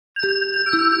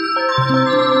Good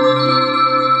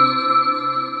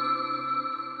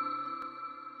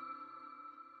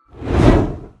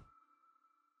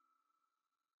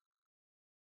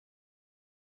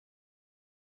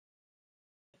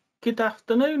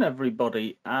afternoon,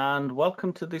 everybody, and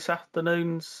welcome to this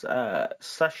afternoon's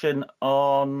session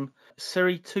on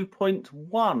SIRI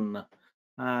 2.1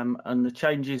 and the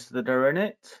changes that are in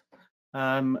it.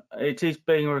 It is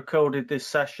being recorded, this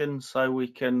session, so we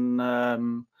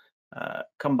can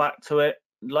come back to it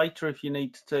later if you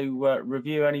need to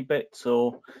review any bits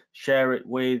or share it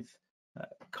with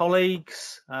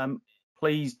colleagues.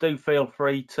 Please do feel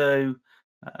free to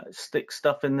stick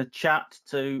stuff in the chat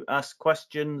to ask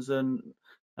questions, and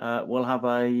we'll have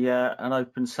an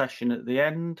open session at the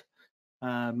end,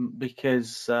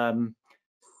 because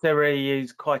SIRI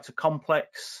is quite a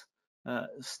complex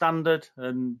standard,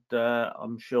 and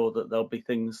I'm sure that there'll be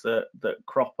things that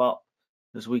crop up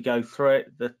as we go through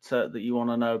it that you want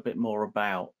to know a bit more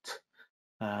about.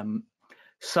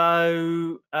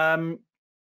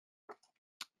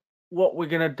 What we're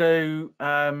going to do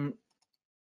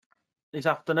this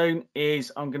afternoon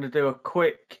is I'm going to do a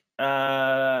quick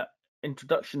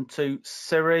introduction to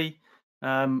SIRI,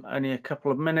 only a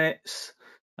couple of minutes,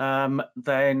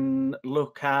 then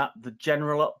look at the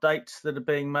general updates that are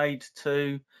being made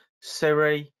to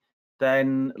SIRI,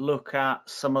 then look at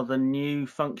some of the new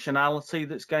functionality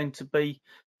that's going to be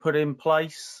put in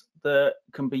place that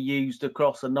can be used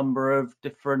across a number of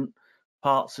different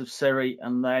parts of SIRI,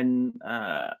 and then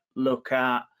look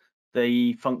at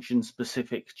the function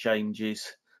specific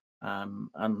changes and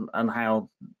how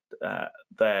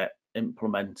they're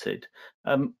implemented.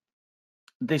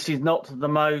 This is not the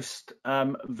most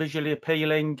visually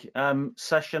appealing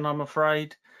session, I'm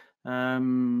afraid.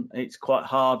 It's quite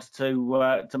hard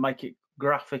to make it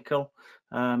graphical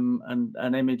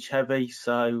and image heavy,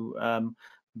 so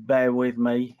bear with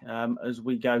me as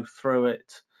we go through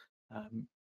it.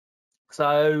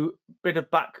 So, bit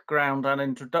of background and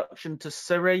introduction to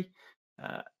SIRI.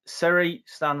 SIRI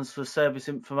stands for Service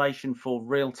Information for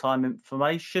Real-Time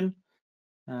Information.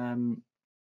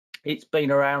 It's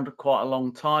been around quite a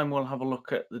long time. We'll have a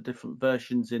look at the different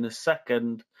versions in a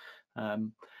second.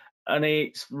 And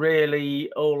it's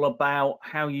really all about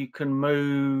how you can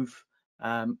move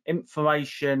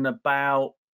information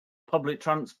about public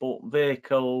transport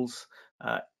vehicles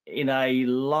in a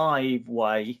live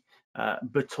way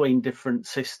between different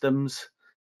systems.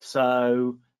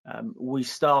 So we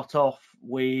start off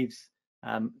with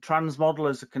Transmodel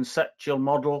as a conceptual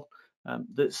model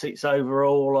that sits over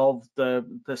all of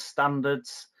the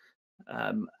standards.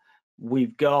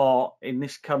 We've got, in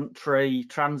this country,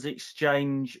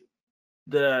 TransExchange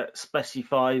that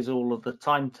specifies all of the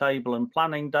timetable and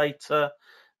planning data.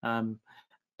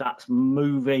 That's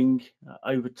moving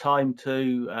over time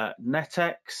to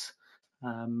NetX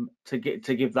to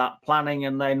give that planning,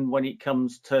 and then when it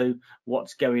comes to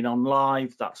what's going on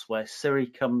live, that's where SIRI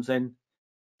comes in.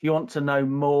 If you want to know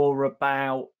more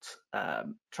about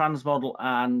Transmodel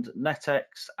and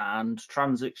NetX and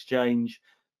TransExchange,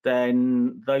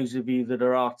 then those of you that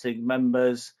are ARTIG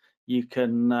members, you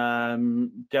can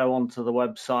go onto the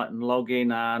website and log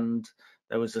in, and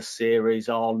there was a series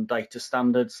on data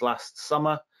standards last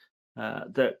summer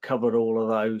that covered all of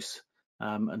those,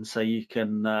 and so you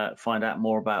can find out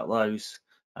more about those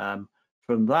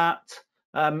from that.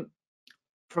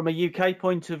 From a UK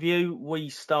point of view, we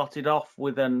started off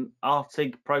with an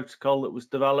ARTIG protocol that was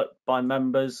developed by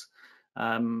members,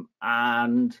 and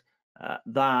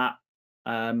that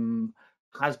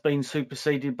has been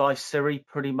superseded by SIRI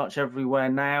pretty much everywhere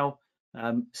now.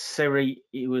 SIRI,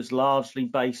 it was largely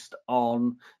based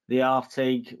on the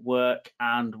ARTIG work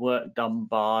and work done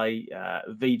by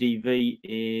VDV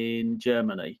in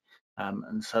Germany,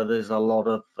 and so there's a lot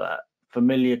of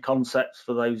familiar concepts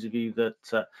for those of you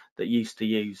that used to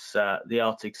use the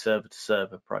ARTIG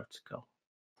server-to-server protocol.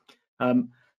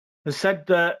 As said,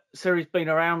 SIRI's been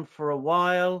around for a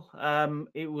while.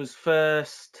 It was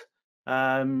first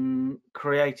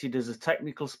created as a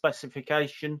technical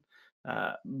specification,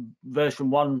 version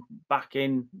 1 back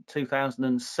in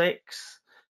 2006.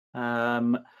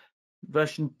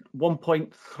 Version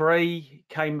 1.3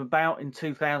 came about in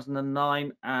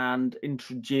 2009 and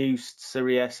introduced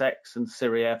SIRI SX and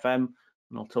SIRI FM,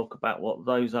 and I'll talk about what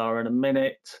those are in a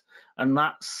minute. And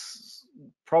that's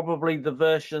probably the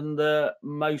version that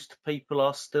most people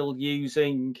are still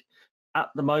using at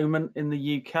the moment in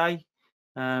the UK.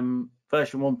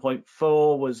 Version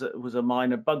 1.4 was a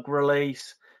minor bug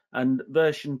release, and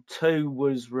version 2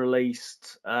 was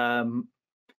released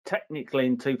technically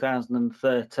in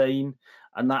 2013,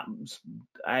 and that's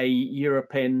a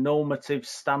European normative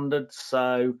standard,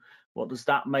 so What does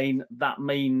that mean? That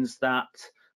means that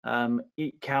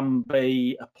it can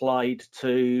be applied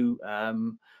to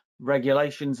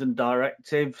regulations and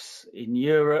directives in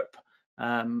Europe,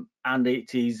 and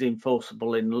it is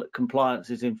enforceable in compliance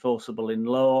is enforceable in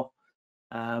law.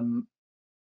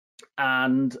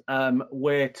 And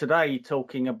we're today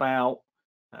talking about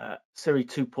SIRI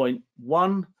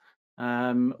 2.1,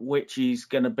 which is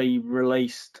going to be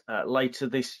released later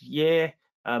this year.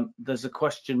 There's a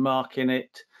question mark in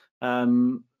it.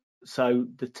 So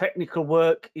the technical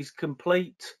work is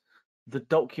complete. The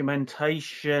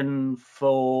documentation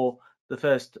for the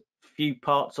first few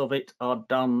parts of it are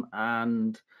done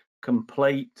and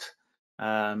complete.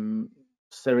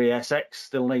 SIRI SX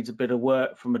still needs a bit of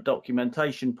work from a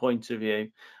documentation point of view,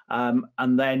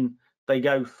 and then they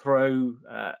go through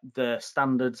the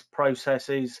standards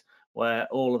processes where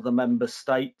all of the member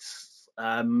states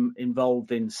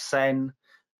involved in CEN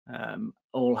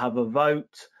all have a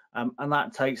vote, and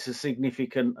that takes a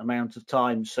significant amount of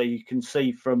time. So you can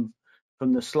see from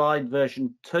the slide,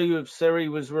 version 2 of SIRI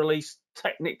was released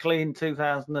technically in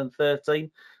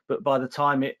 2013, but by the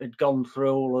time it had gone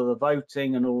through all of the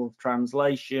voting and all of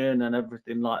translation and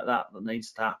everything like that that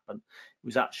needs to happen, it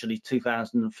was actually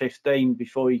 2015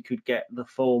 before you could get the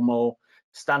formal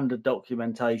standard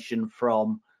documentation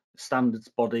from standards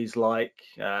bodies like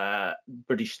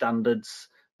British Standards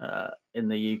in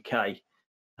the UK.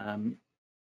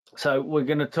 So we're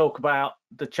going to talk about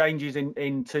the changes in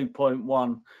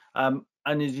 2.1,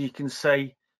 and as you can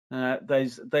see,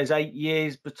 there's 8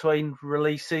 years between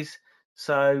releases,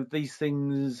 so these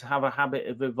things have a habit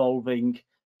of evolving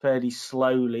fairly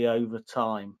slowly over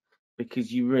time,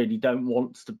 because you really don't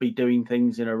want to be doing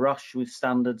things in a rush with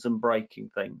standards and breaking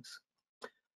things.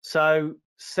 So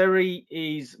SIRI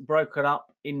is broken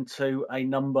up into a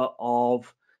number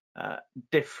of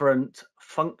different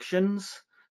functions.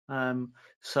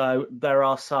 So there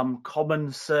are some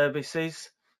common services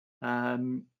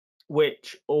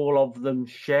which all of them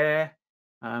share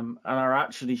and are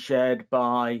actually shared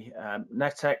by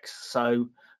NetX. So,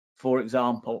 for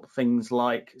example, things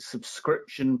like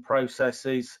subscription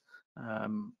processes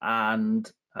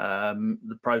and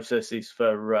the processes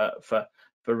for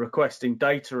requesting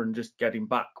data and just getting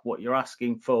back what you're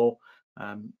asking for,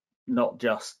 not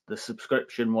just the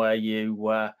subscription where you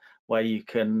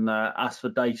can ask for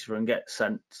data and get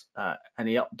sent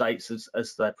any updates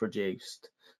as they're produced.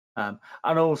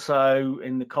 And also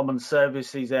in the common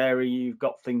services area, you've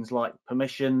got things like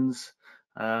permissions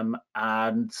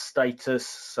and status.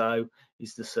 So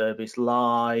is the service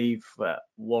live?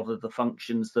 What are the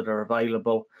functions that are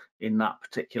available in that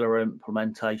particular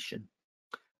implementation?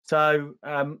 So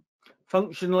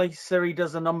functionally, SIRI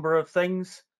does a number of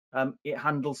things. It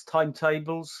handles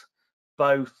timetables,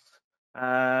 both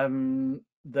the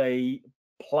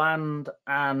planned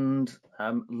and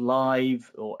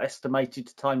live or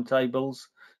estimated timetables.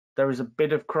 There is a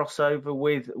bit of crossover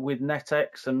with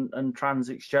NetX and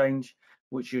TransExchange,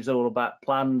 which is all about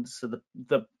planned. So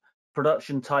the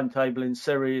production timetable in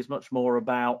SIRI is much more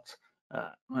about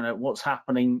what's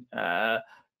happening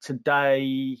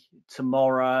today,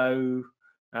 tomorrow,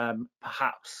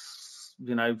 perhaps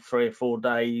 3 or 4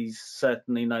 days,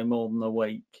 certainly no more than a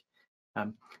week.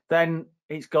 Then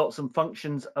it's got some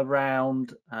functions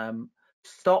around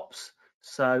stops,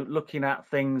 so looking at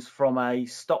things from a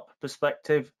stop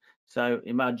perspective. So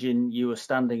imagine you were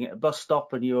standing at a bus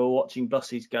stop and you were watching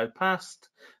buses go past.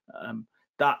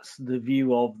 That's the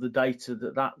view of the data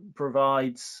that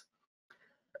provides.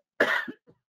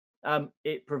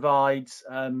 It provides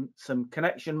some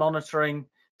connection monitoring.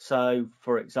 So,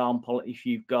 for example, if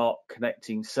you've got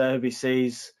connecting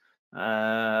services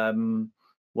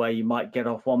where you might get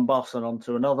off one bus and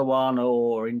onto another one,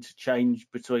 or interchange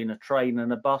between a train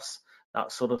and a bus, that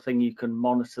sort of thing, you can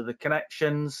monitor the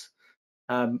connections.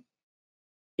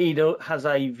 It has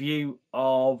a view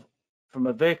of from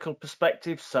a vehicle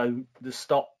perspective, so the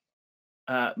stop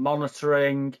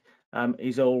monitoring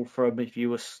is all from if you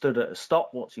were stood at a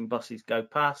stop watching buses go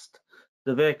past.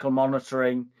 The vehicle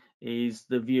monitoring is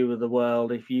the view of the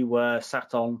world if you were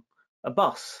sat on a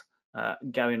bus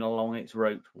going along its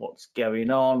route. What's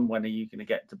going on? When are you going to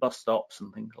get to bus stops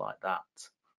and things like that?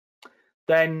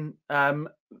 Then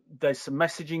there's some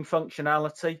messaging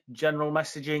functionality, general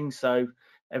messaging, so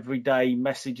everyday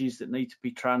messages that need to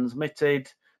be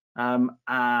transmitted,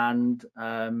 and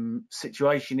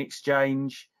situation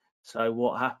exchange. So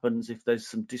what happens if there's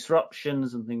some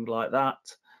disruptions and things like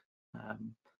that.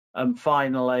 And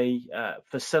finally,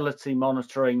 facility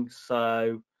monitoring.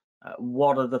 So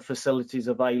what are the facilities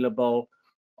available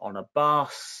on a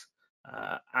bus,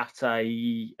 at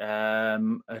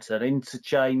an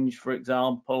interchange, for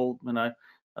example,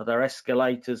 Are there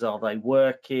escalators? Are they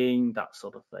working? That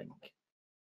sort of thing.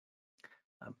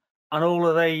 And all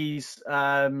of these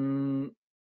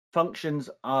functions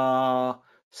are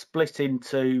split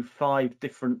into 5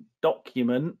 different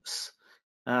documents.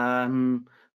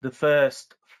 The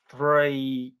first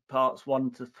 3 parts,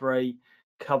 1 to 3,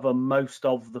 cover most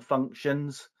of the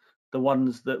functions. The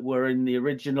ones that were in the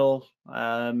original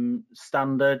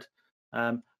standard.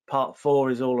 Part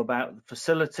 4 is all about the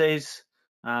facilities,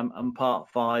 and part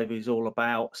 5 is all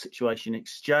about situation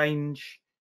exchange.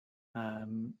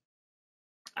 And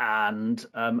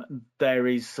there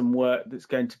is some work that's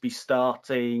going to be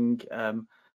starting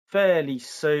fairly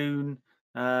soon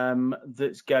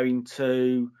that's going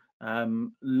to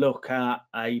look at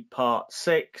a part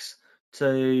 6 to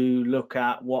look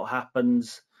at what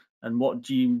happens and what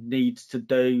do you need to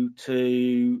do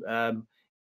to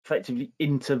effectively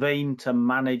intervene to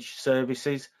manage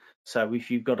services. So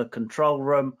if you've got a control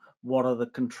room, what are the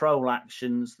control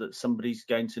actions that somebody's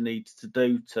going to need to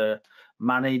do to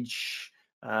manage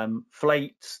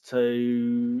fleets,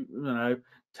 to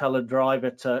tell a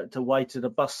driver to wait at a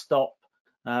bus stop,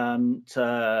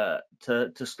 to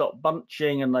stop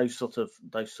bunching, and those sort of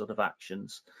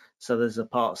actions. So there's a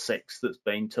part 6 that's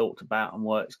being talked about, and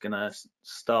work's going to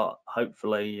start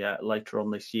hopefully later on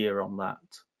this year on that.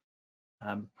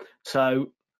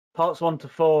 So parts 1 to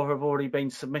 4 have already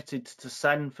been submitted to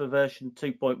CEN for version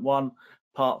 2.1.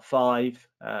 Part 5,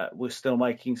 we're still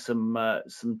making some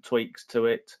tweaks to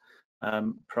it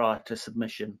prior to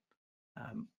submission.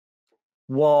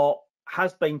 What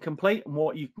has been complete and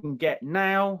what you can get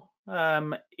now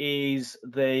is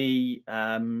the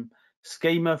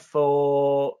schema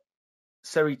for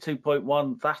SIRI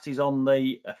 2.1. That is on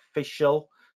the official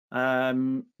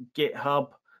GitHub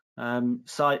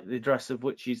site, the address of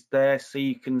which is there, so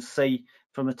you can see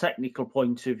from a technical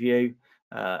point of view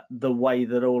the way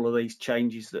that all of these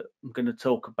changes that I'm going to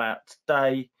talk about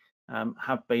today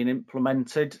have been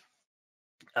implemented.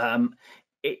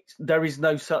 There is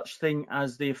no such thing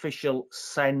as the official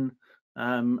CEN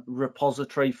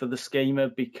repository for the schema,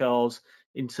 because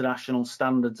international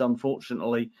standards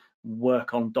unfortunately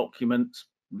work on documents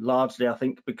largely, I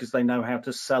think, because they know how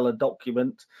to sell a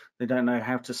document. They don't know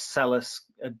how to sell a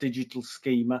digital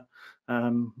schema.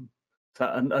 And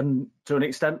to an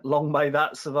extent, long may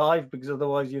that survive, because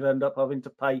otherwise you'd end up having to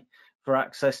pay for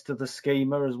access to the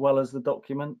schema as well as the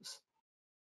documents.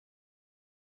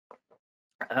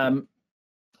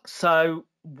 So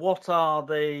what are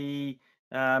the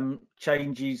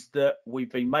changes that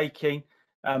we've been making?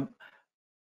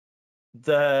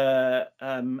 The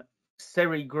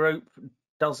SIRI group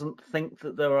doesn't think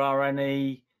that there are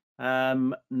any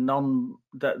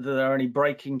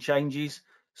breaking changes.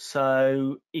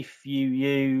 So if you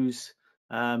use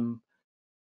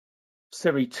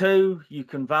SIRI 2, you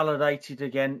can validate it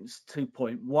against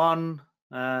 2.1,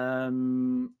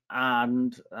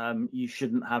 and you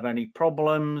shouldn't have any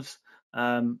problems.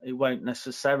 It won't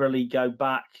necessarily go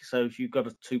back. So if you've got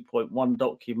a 2.1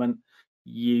 document,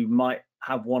 you might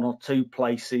have 1 or 2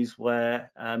 places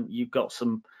where you've got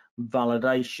some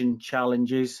validation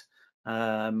challenges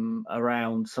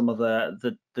around some of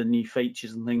the new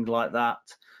features and things like that.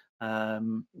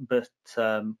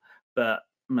 But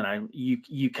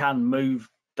you can move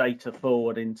data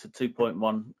forward into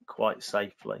 2.1 quite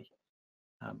safely.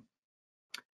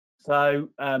 So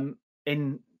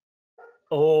in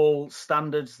all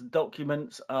standards,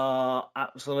 documents are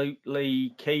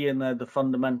absolutely key, and they're the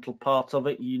fundamental part of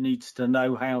it. You need to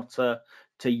know how to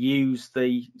use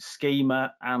the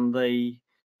schema and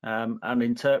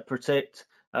interpret it.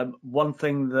 One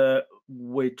thing that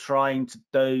we're trying to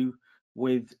do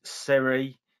with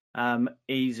SIRI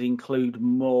is include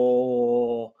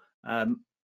more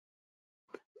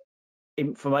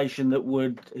information that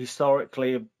would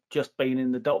historically have just been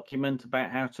in the document about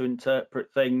how to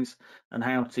interpret things and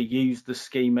how to use the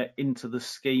schema into the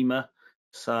schema.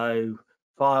 So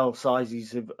file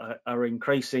sizes are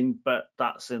increasing, but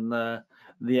that's in the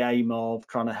aim of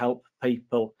trying to help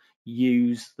people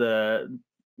use the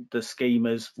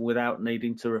schemas without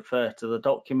needing to refer to the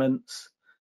documents.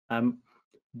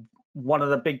 One of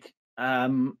the big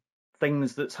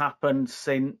things that's happened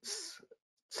since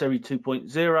SIRI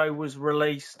 2.0 was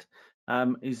released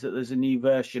is that there's a new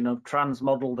version of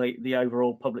Transmodel, the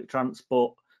overall public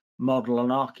transport model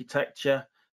and architecture.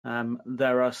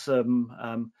 There are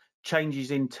some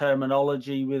changes in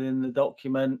terminology within the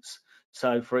documents.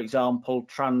 So, for example,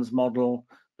 Transmodel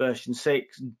version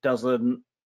 6 doesn't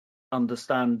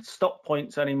understand stop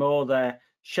points anymore. They're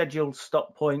scheduled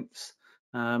stop points,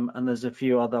 and there's a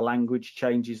few other language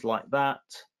changes like that.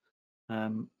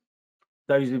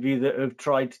 those of you that have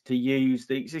tried to use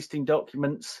the existing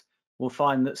documents will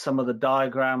find that some of the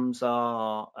diagrams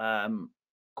are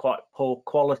quite poor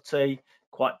quality,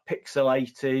 quite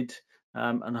pixelated,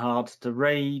 and hard to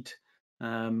read.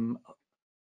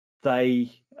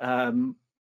 They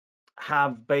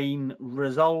have been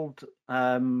resolved.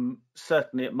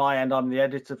 Certainly at my end, I'm the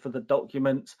editor for the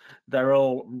documents. They're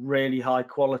all really high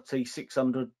quality,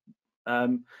 600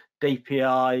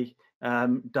 DPI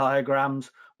diagrams.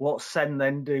 What CEN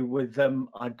then do with them,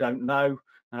 I don't know,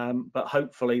 but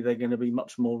hopefully they're going to be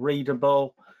much more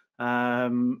readable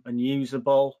and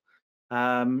usable.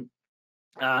 And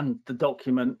the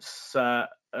documents are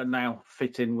now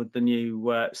fitting with the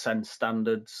new CEN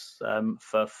standards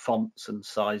for fonts and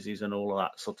sizes and all of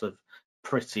that sort of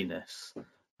prettiness.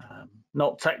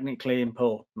 Not technically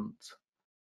important.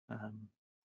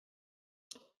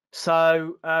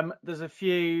 So there's a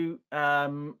few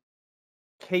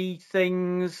key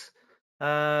things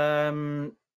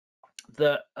that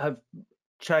have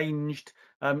changed.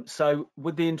 So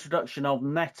with the introduction of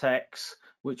NetX,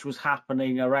 which was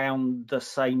happening around the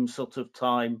same sort of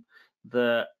time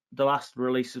that the last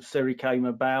release of Siri came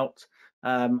about,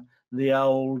 the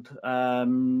old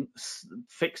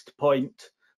fixed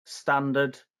point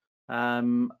standard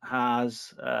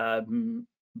has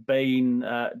been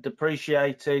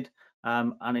depreciated,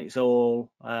 and it's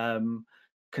all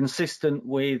consistent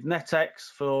with NetX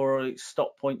for its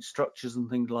stop point structures and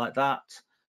things like that.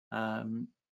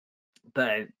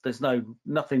 There's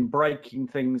nothing breaking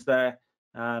things there,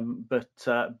 but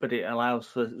it allows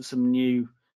for some new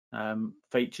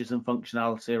features and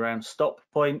functionality around stop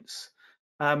points.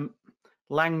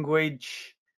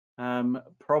 Language,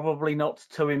 probably not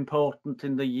too important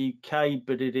in the UK,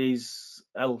 but it is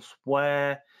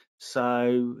elsewhere.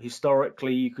 So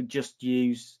historically, you could just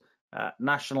use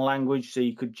national language, so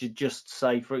you could just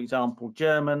say, for example,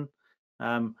 German.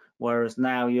 Whereas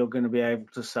now you're going to be able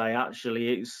to say,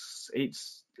 actually,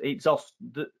 it's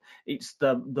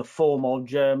the form of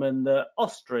German that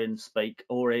Austrians speak,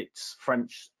 or it's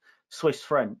French, Swiss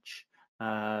French,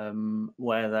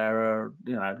 where there are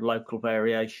local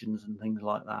variations and things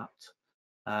like that.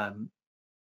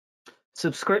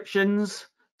 Subscriptions.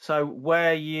 So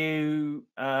where you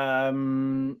are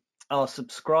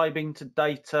subscribing to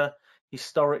data,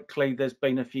 historically there's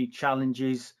been a few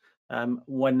challenges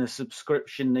when the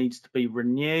subscription needs to be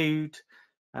renewed.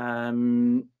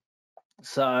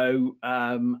 So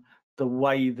the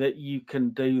way that you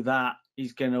can do that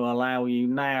is going to allow you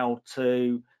now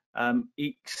to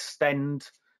extend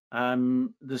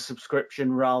the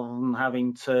subscription rather than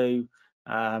having to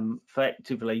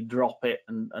effectively drop it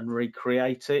and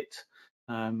recreate it.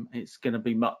 It's going to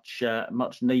be much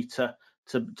neater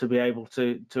to be able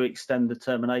to extend the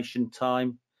termination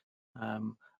time.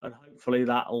 And hopefully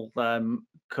that'll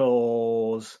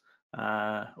cause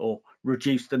or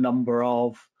reduce the number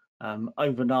of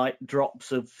overnight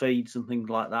drops of feeds and things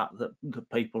like that that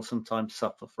people sometimes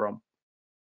suffer from.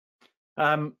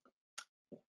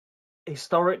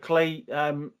 Historically,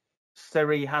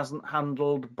 Siri hasn't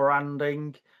handled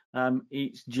branding.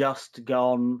 It's just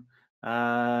gone,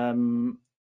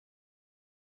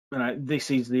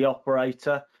 this is the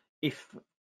operator. If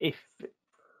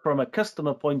from a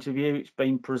customer point of view, it's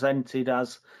been presented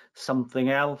as something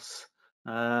else.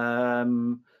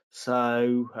 Sometimes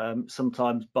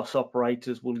bus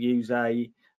operators will use a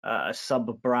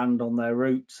sub-brand on their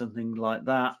routes and things like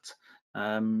that.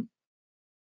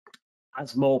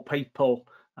 As more people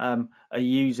are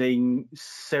using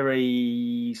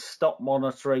Siri stop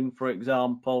monitoring, for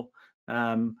example,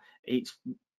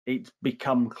 it's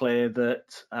become clear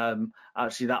that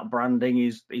actually that branding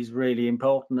is really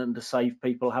important, and to save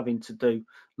people having to do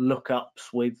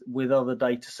lookups with other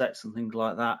data sets and things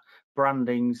like that,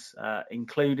 branding's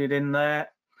included in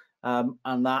there,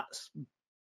 and that's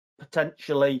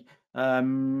potentially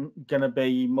going to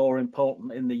be more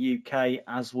important in the UK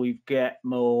as we get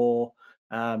more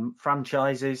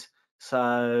franchises.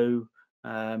 So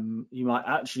you might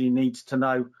actually need to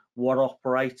know what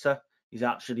operator is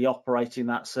actually operating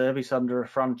that service under a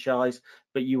franchise,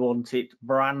 but you want it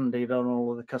branded on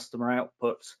all of the customer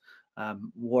outputs,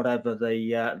 whatever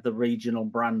the regional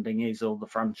branding is or the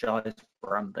franchise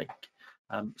branding.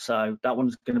 So that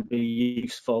one's going to be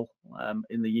useful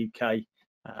in the UK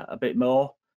a bit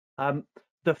more.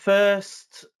 The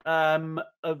first of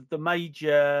the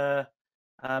major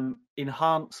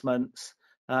enhancements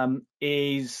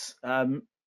is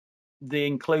the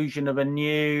inclusion of a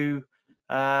new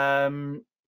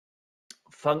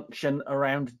function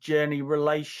around journey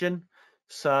relation.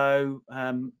 So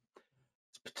it's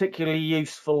particularly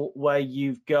useful where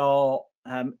you've got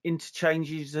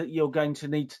interchanges that you're going to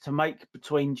need to make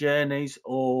between journeys,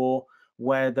 or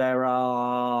where there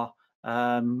are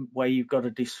where you've got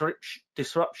a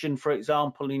disruption, for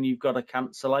example, and you've got a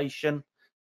cancellation.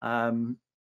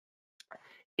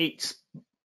 It's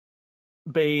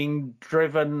being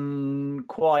driven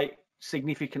quite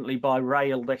significantly by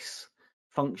rail, this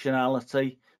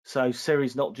functionality. So Siri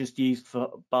is not just used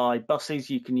by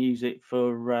buses, you can use it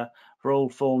for all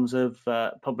forms of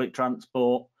public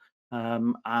transport,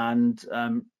 and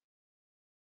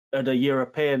at a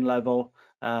European level,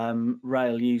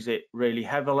 rail use it really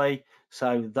heavily.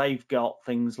 So they've got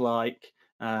things like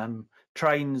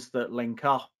trains that link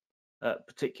up at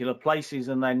particular places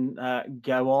and then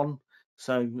go on.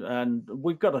 So, and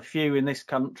we've got a few in this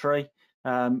country,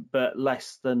 but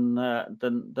less than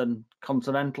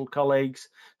continental colleagues.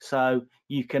 So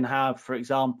you can have, for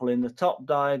example, in the top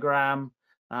diagram,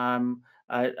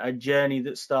 a journey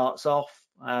that starts off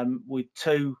with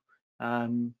two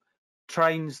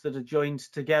trains that are joined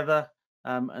together,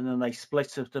 and then they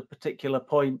split at a particular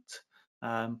point,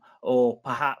 or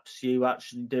perhaps you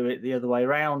actually do it the other way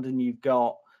around and you've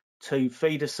got two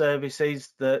feeder services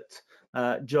that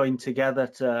join together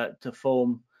to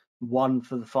form one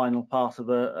for the final part of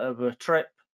a trip.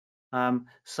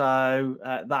 So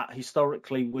that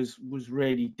historically was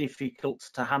really difficult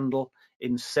to handle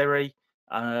in Siri,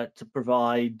 to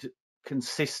provide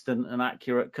consistent and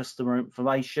accurate customer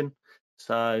information.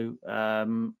 So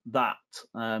that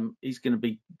is going to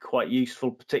be quite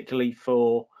useful, particularly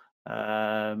for,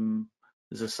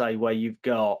 as I say, where you've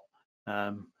got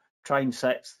train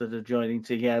sets that are joining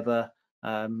together.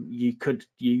 You could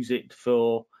use it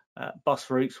for bus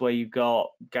routes where you've got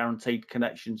guaranteed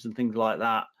connections and things like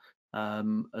that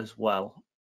as well.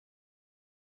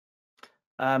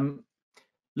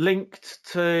 Linked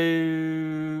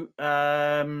to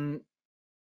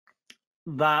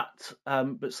that,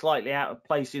 but slightly out of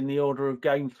place in the order of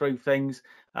going through things,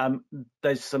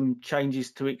 there's some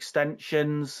changes to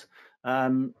extensions.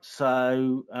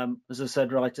 So as I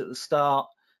said right at the start,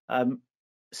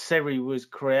 Siri was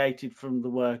created from the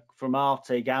work from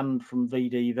Artig and from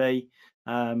VDV.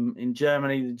 In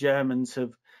Germany, the Germans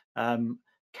have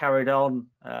carried on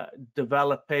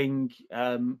developing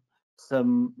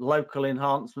some local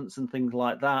enhancements and things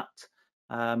like that,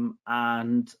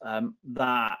 and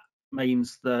that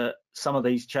means that some of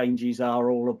these changes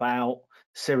are all about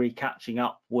Siri catching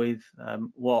up with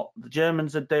what the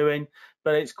Germans are doing,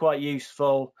 but it's quite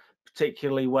useful,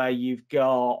 particularly where you've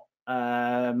got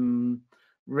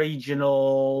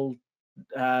regional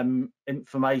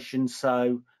information.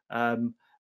 So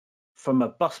from a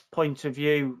bus point of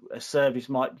view, a service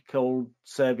might be called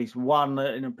Service 1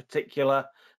 in a particular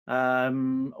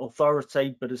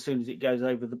authority, but as soon as it goes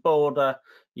over the border,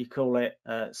 you call it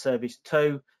Service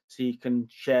 2. So you can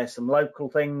share some local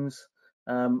things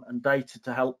and data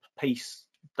to help piece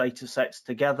data sets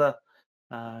together.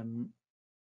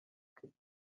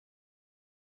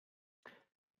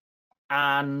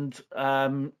 And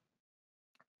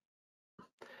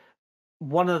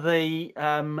one of the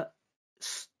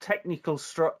technical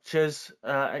structures,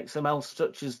 XML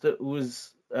structures, that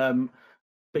was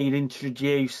being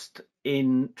introduced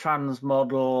in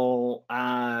Transmodel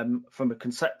from a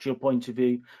conceptual point of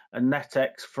view, and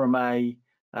NetX from a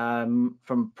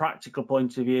practical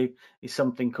point of view, is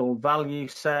something called value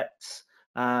sets,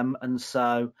 and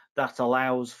so that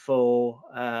allows for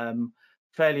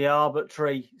fairly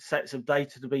arbitrary sets of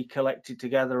data to be collected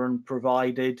together and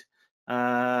provided,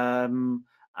 and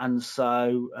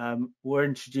so we're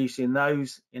introducing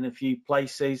those in a few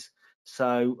places.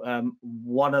 So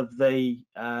one of the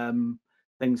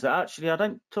things that actually I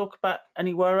don't talk about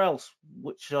anywhere else,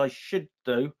 which I should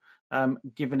do,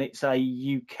 given it's a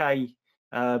UK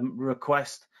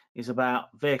request, is about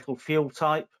vehicle fuel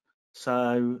type.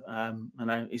 So you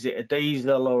know, is it a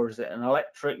diesel or is it an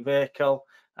electric vehicle?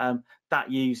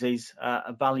 That uses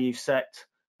a value set.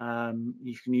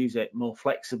 You can use it more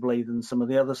flexibly than some of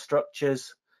the other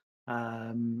structures.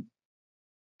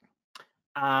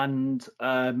 And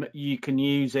you can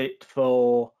use it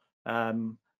for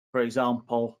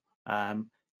example,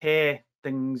 here,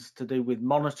 things to do with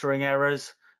monitoring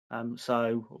errors.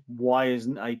 So why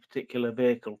isn't a particular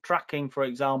vehicle tracking, for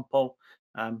example?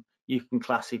 You can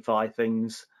classify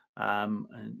things, you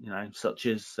know, such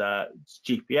as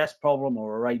GPS problem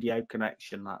or a radio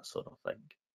connection, that sort of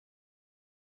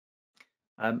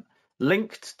thing.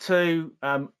 Linked to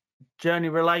journey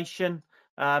relation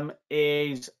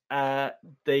is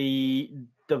the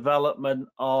development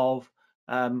of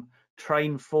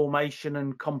train formation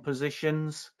and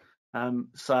compositions.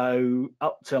 So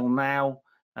up till now,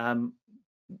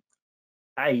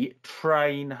 a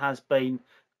train has been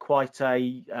quite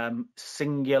a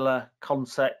singular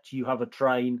concept. You have a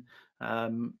train,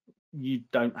 you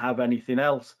don't have anything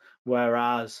else,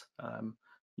 whereas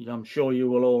I'm sure you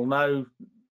will all know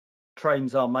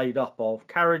trains are made up of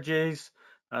carriages,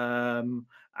 and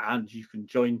you can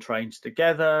join trains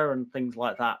together and things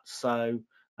like that. So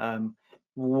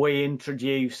we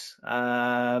introduce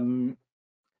a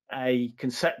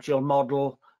conceptual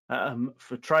model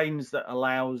for trains that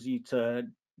allows you to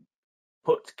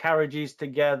put carriages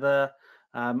together,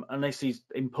 and this is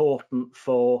important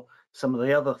for some of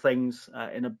the other things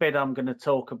in a bit I'm going to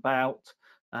talk about.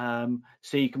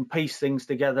 So you can piece things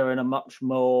together in a much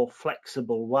more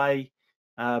flexible way.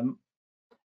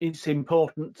 It's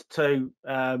important to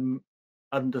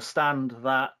understand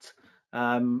that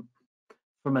from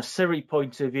a SIRI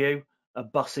point of view, a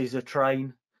bus is a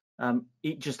train.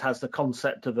 It just has the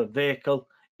concept of a vehicle.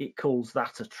 It calls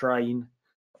that a train.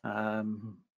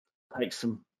 Takes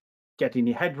some getting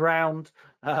your head round,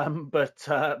 but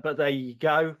there you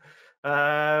go.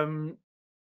 And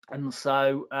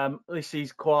so this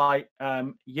is quite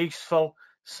useful.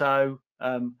 So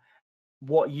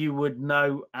what you would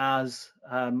know as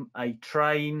a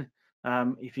train,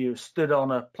 if you stood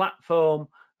on a platform,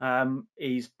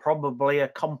 is probably a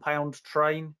compound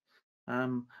train,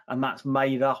 and that's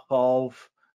made up of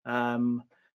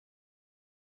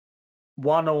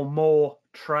one or more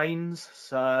trains.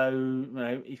 So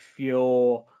if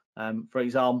you're for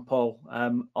example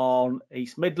on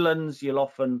East Midlands, you'll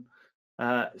often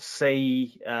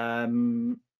see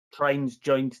trains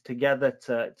joined together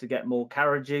to get more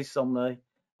carriages on the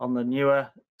newer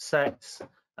sets,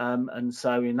 and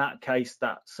so in that case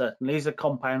that certainly is a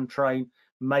compound train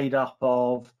made up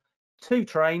of two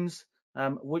trains,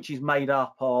 which is made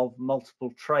up of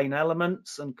multiple train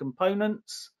elements and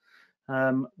components,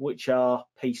 which are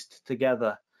pieced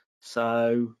together.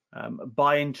 So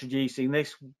by introducing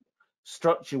this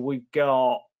structure, we've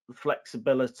got the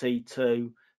flexibility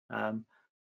to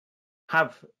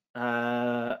have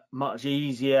much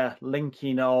easier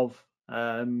linking of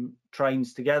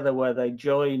trains together where they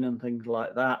join and things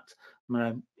like that.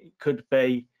 It could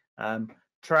be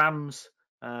trams,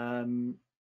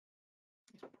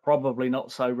 probably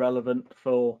not so relevant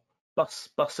for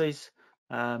buses,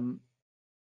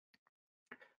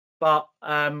 but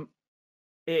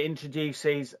it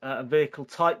introduces a vehicle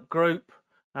type group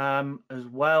as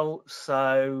well,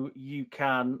 so you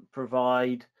can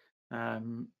provide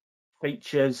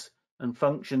features and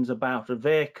functions about a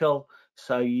vehicle.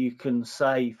 So you can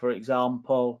say, for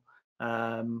example,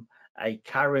 a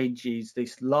carriage is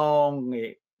this long,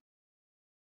 it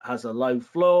has a low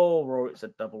floor, or it's a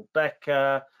double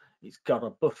decker, it's got a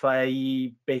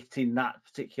buffet bit in that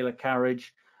particular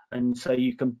carriage, and so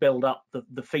you can build up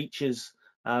the features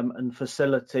and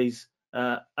facilities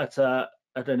at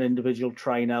an individual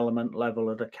train element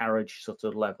level, at a carriage sort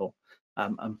of level,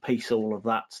 and piece all of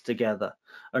that together.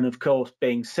 And of course,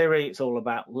 being SIRI, it's all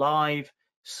about live,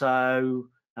 so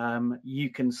you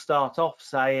can start off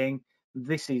saying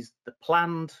this is the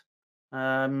planned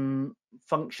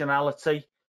functionality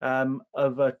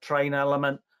of a train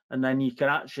element, and then you can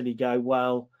actually go,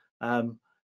 well,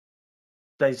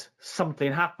 there's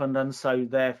something happened, and so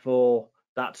therefore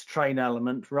that's train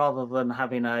element, rather than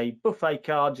having a buffet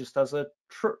car just as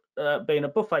being a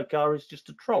buffet car is just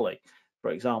a trolley,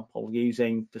 for example,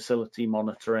 using facility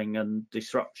monitoring and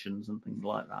disruptions and things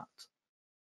like that.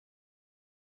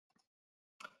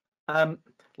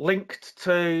 Linked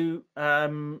to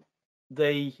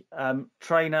the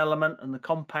train element and the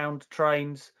compound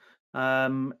trains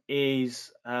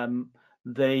is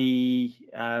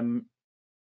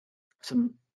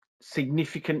some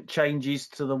significant changes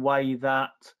to the way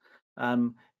that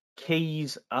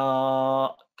keys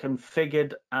are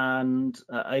configured and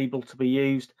able to be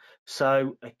used.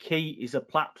 So a key is a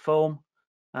platform,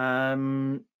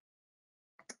 and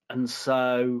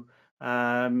so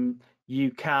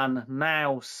you can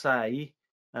now say,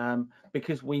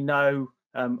 because we know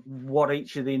what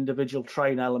each of the individual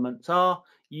train elements are,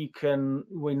 we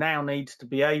now need to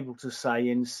be able to say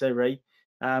in SIRI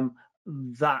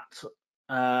that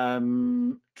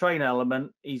train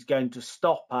element is going to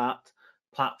stop at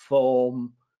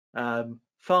platform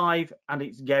 5, and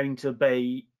it's going to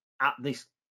be at this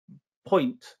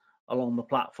point along the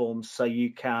platform, so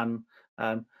you can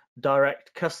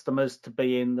direct customers to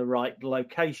be in the right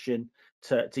location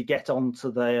to get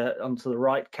onto the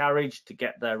right carriage to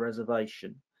get their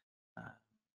reservation.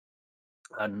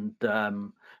 And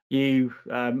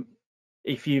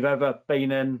if you've ever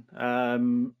been in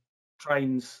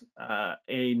trains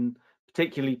in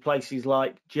particularly places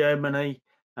like Germany,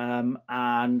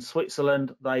 and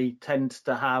Switzerland, they tend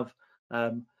to have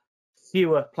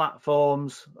fewer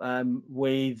platforms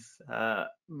with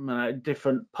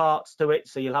different parts to it.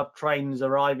 So you'll have trains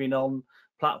arriving on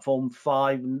platform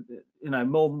 5, and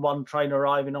more than one train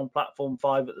arriving on platform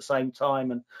 5 at the same time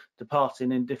and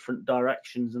departing in different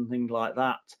directions and things like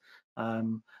that.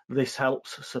 This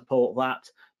helps support that,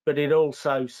 but it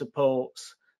also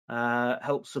supports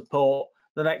helps support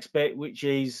the next bit, which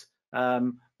is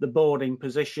the boarding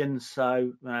position.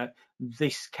 So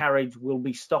this carriage will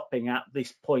be stopping at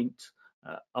this point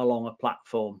along a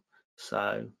platform.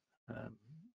 So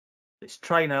this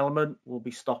train element will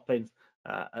be stopping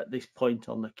at this point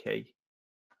on the quay.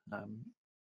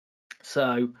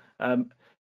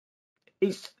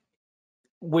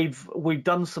 We've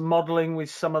done some modelling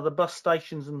with some of the bus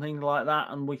stations and things like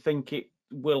that, and we think it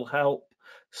will help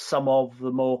some of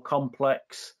the more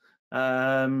complex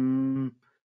bus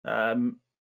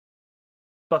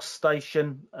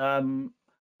station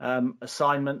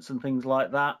assignments and things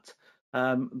like that,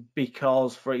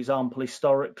 because, for example,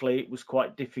 historically it was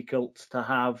quite difficult to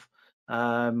have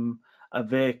a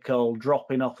vehicle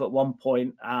dropping off at one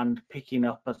point and picking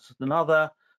up at another.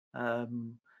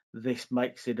 This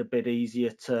makes it a bit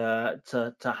easier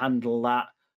to handle that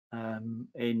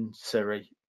in Siri.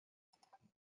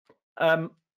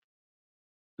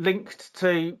 Linked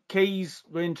to keys,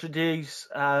 we introduce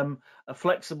a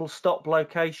flexible stop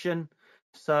location.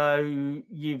 So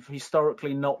you've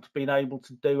historically not been able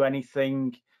to do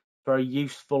anything very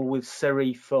useful with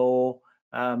Siri for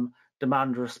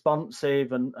demand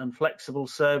responsive and flexible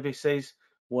services,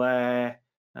 where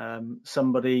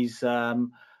somebody's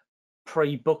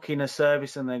pre-booking a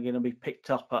service and they're going to be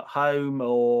picked up at home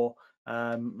or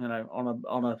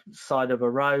on a side of a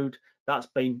road. That's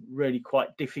been really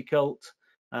quite difficult.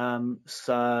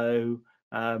 So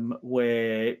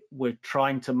we're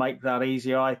trying to make that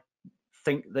easier. I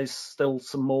think there's still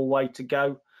some more way to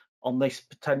go on this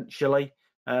potentially,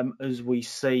 as we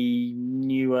see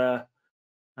newer,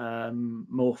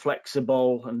 more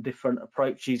flexible and different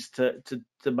approaches to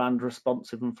demand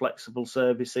responsive and flexible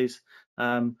services.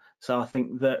 So I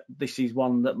think that this is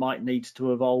one that might need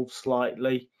to evolve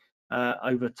slightly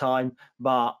over time,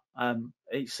 but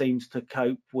it seems to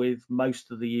cope with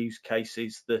most of the use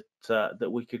cases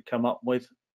that we could come up with.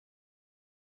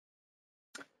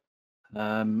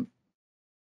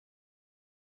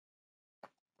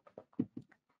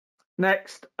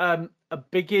 Next, a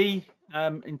biggie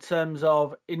in terms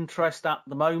of interest at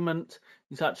the moment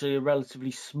is actually a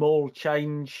relatively small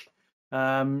change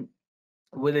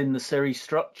within the Siri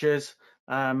structures,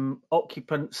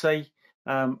 occupancy,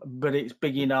 but it's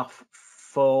big enough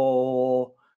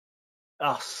for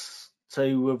us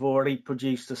to have already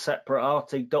produced a separate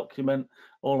RT document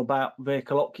all about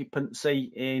vehicle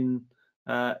occupancy in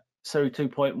Siri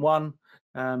 2.1.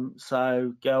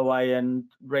 So go away and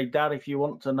read that if you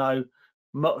want to know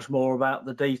much more about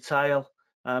the detail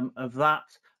of that.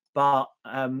 But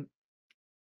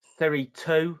Siri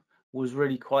 2 was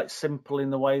really quite simple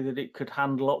in the way that it could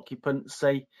handle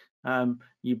occupancy.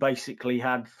 You basically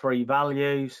had 3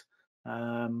 values,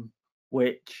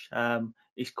 which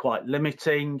is quite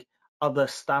limiting. Other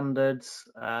standards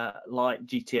like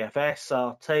GTFS,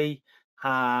 RT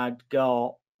had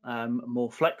got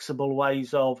more flexible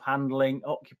ways of handling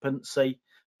occupancy,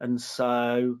 and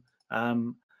so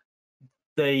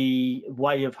the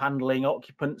way of handling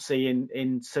occupancy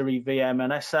in Siri VM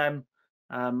and SM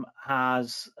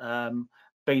has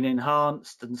been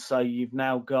enhanced, and so you've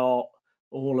now got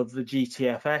all of the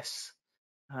GTFS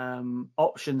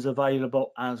options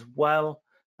available as well,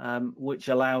 which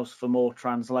allows for more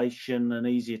translation and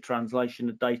easier translation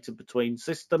of data between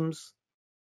systems.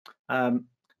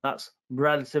 That's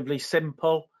relatively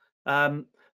simple. The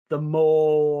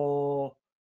more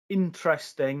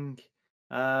interesting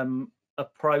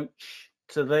approach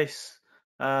to this,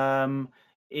 but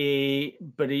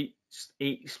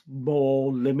it's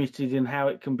more limited in how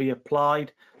it can be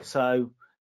applied. So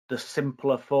the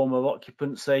simpler form of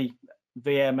occupancy,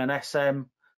 VM and SM,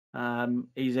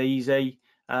 is easy.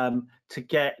 To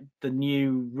get the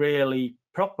new, really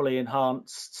properly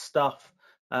enhanced stuff,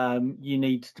 you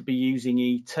need to be using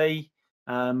ET,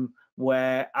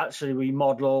 where actually we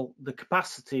model the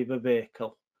capacity of a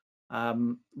vehicle,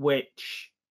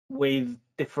 which, with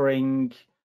differing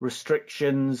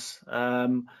restrictions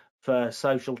for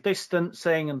social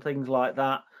distancing and things like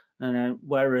that,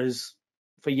 whereas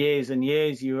for years and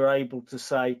years you were able to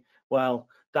say, well,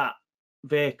 that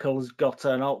vehicle's got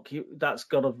that's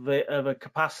got a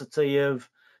capacity of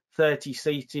 30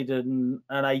 seated and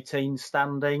 18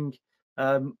 standing.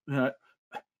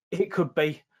 It could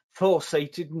be 4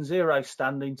 seated and 0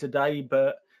 standing today,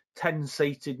 but 10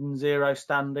 seated and 0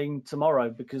 standing tomorrow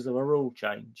because of a rule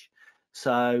change.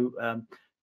 So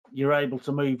you're able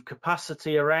to move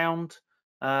capacity around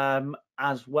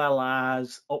as well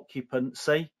as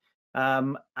occupancy,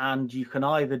 and you can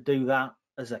either do that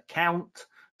as a count,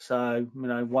 so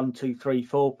 1, 2, 3,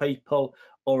 4 people,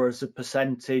 or as a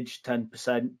percentage,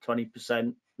 10%,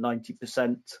 20%,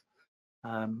 90%,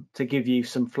 to give you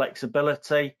some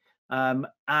flexibility. And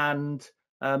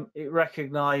it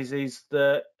recognises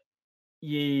that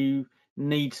you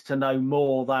need to know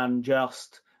more than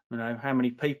just how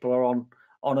many people are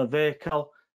on a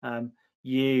vehicle.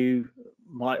 You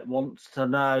might want to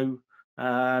know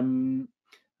how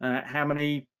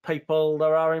many people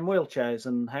there are in wheelchairs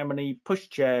and how many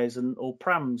pushchairs or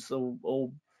prams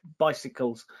or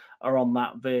bicycles are on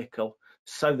that vehicle,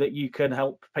 so that you can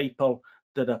help people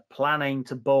that are planning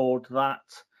to board that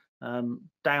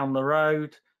down the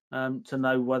road to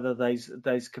know whether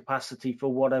there's capacity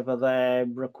for whatever their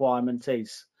requirement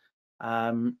is.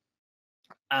 And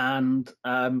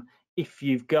if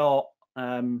you've got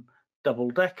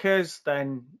double deckers,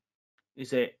 then is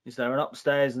there an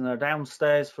upstairs and a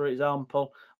downstairs, for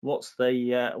example? What's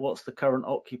the current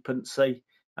occupancy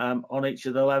on each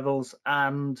of the levels?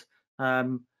 And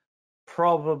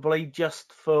probably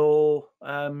just for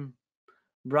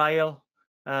rail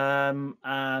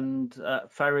and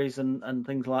ferries and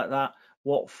things like that,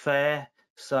 what fare?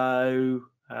 So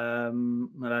how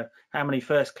many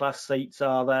first class seats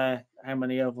are there? How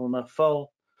many of them are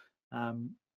full?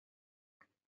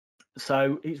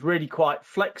 So it's really quite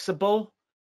flexible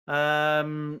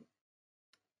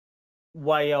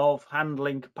way of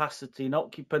handling capacity and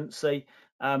occupancy,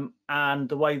 and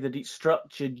the way that it's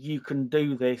structured, you can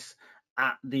do this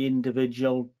at the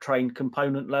individual train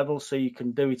component level. So you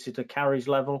can do it at a carriage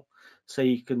level. So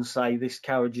you can say this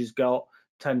carriage has got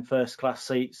 10 first class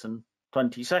seats and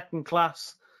 20 second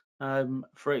class,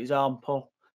 for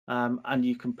example, and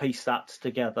you can piece that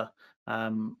together.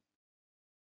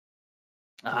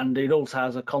 And it also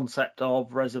has a concept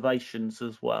of reservations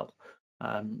as well.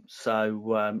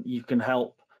 So you can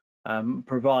help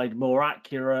provide more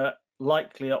accurate,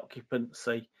 likely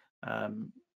occupancy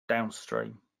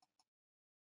downstream.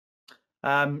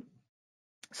 So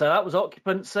that was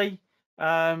occupancy.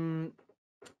 There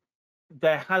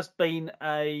has been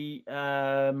a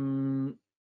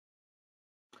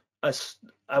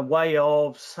way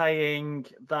of saying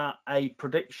that a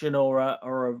prediction or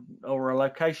a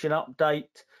location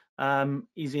update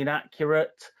is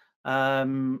inaccurate.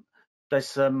 There's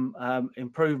some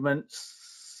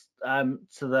improvements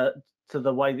to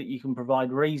the way that you can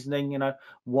provide reasoning.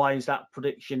 Why is that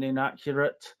prediction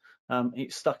inaccurate?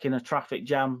 It's stuck in a traffic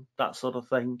jam, that sort of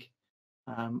thing.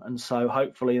 And so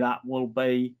hopefully that will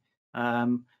be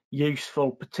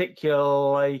useful,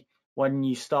 particularly when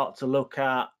you start to look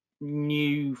at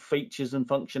new features and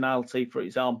functionality, for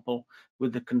example,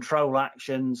 with the control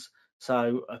actions.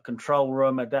 So a control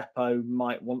room, a depot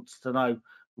might want to know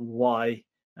why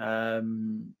a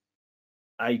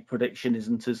prediction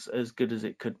isn't as good as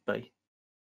it could be.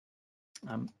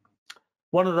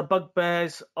 One of the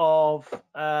bugbears of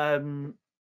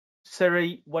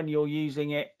Siri when you're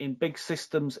using it in big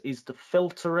systems is the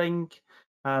filtering.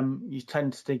 You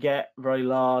tend to get very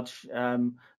large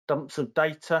dumps of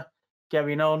data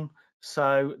going on,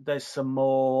 so there's some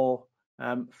more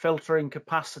filtering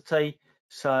capacity.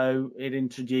 So it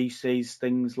introduces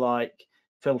things like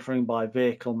filtering by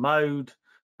vehicle mode.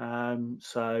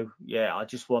 So yeah, I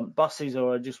just want buses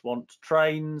or I just want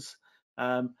trains,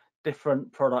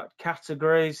 different product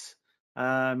categories,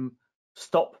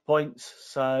 stop points.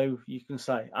 So you can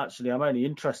say, actually, I'm only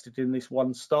interested in this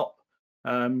one stop.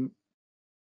 Don't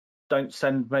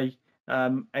send me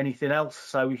anything else.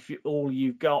 So if all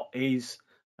you've got is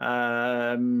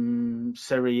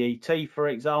Siri ET, for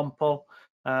example,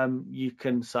 you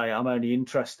can say, I'm only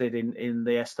interested in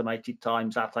the estimated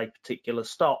times at a particular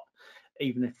stop,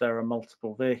 even if there are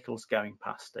multiple vehicles going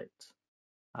past it.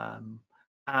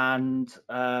 And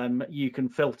you can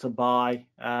filter by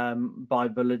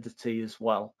validity as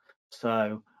well.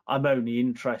 So I'm only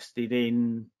interested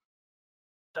in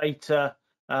data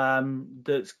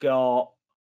that's got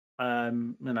a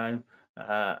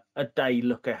day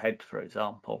look ahead, for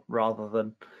example, rather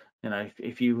than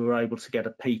if you were able to get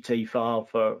a PT file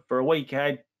for a week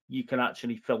ahead, you can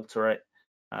actually filter it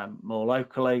more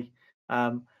locally.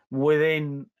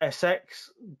 Within SX,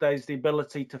 there's the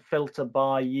ability to filter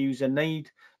by user need.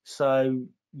 So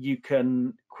you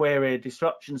can query a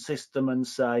disruption system and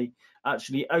say,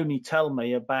 actually only tell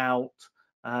me about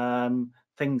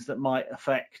things that might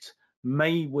affect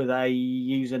me with a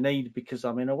user need because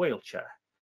I'm in a wheelchair.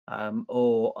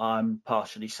 or I'm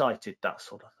partially sighted, that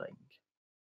sort of thing.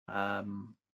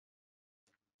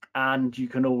 And you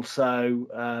can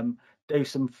also do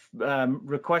some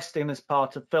requesting as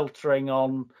part of filtering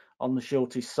on the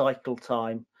shortest cycle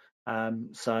time.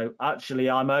 So actually,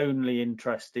 I'm only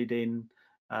interested in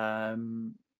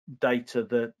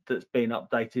data that's been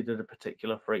updated at a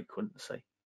particular frequency.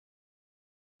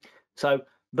 So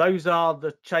those are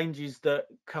the changes that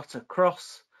cut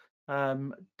across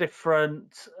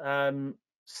different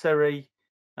SIRI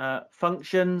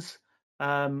functions.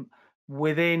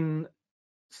 Within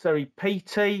SIRI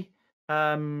PT,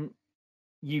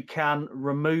 you can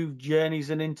remove journeys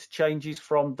and interchanges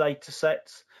from data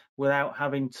sets without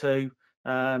having to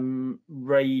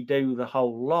redo the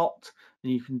whole lot,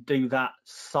 and you can do that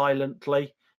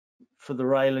silently. For the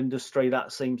rail industry,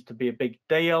 that seems to be a big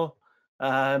deal.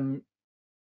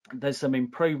 There's some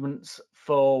improvements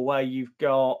for where you've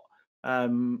got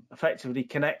effectively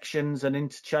connections and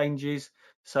interchanges,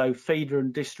 so feeder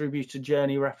and distributor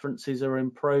journey references are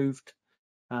improved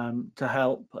to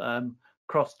help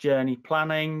cross-journey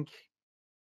planning.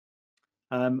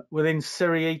 Within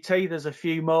SIRI ET, there's a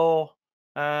few more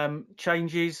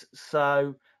changes.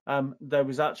 So there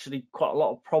was actually quite a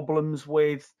lot of problems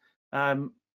with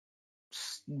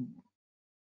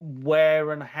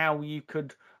where and how you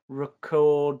could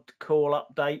record call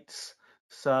updates.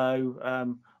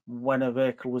 So when a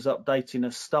vehicle was updating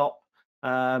a stop,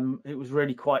 it was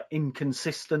really quite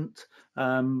inconsistent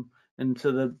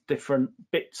into the different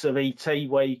bits of ET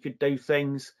where you could do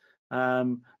things,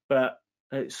 but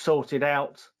it sorted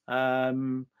out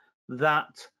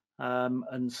that,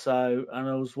 and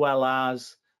as well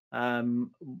as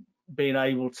being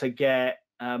able to get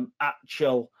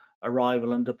actual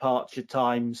arrival and departure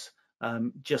times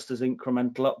just as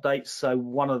incremental updates. So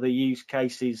one of the use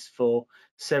cases for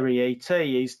SIRI ET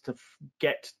is to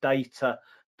get data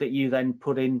that you then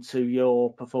put into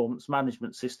your performance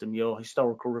management system, your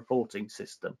historical reporting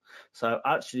system. So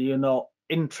actually you're not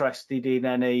interested in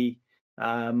any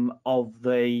of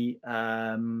the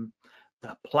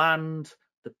planned,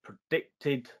 the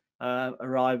predicted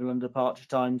arrival and departure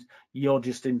times. You're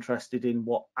just interested in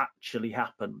what actually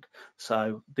happened.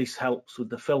 So this helps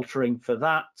with the filtering for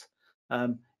that.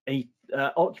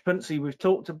 Occupancy we've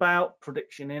talked about,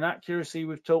 prediction inaccuracy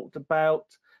we've talked about.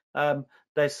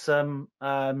 There's some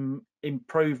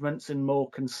improvements and more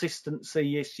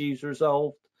consistency issues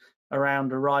resolved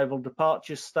around arrival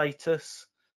departure status,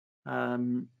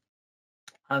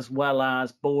 as well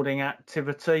as boarding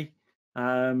activity,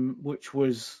 which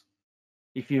was,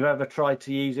 if you've ever tried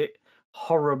to use it,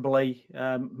 horribly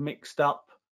mixed up.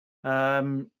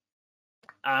 And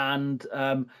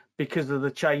because of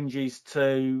the changes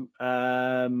to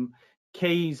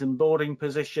keys and boarding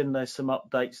position, there's some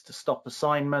updates to stop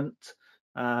assignment,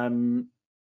 as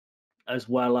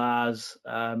well as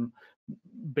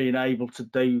being able to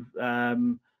do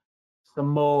some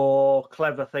more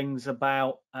clever things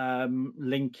about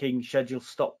linking scheduled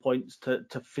stop points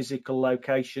to physical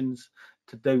locations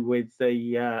to do with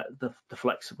the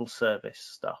flexible service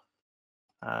stuff.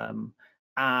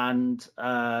 And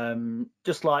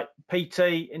just like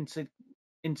PT,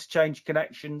 interchange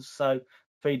connections, so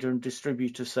feeder and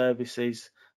distributor services,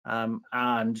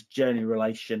 and journey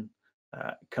relation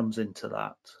comes into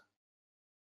that.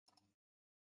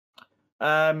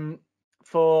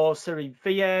 For SIRI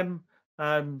VM,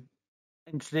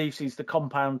 introduces the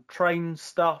compound train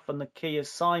stuff and the key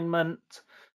assignment,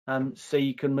 so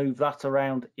you can move that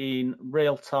around in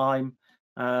real time,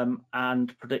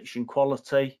 and prediction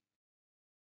quality.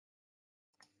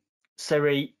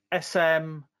 SIRI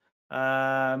SM,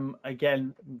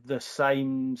 again, the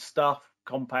same stuff,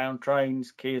 compound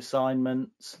trains, key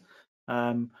assignments,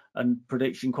 and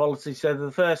prediction quality. So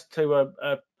the first two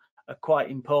are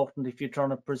quite important if you're trying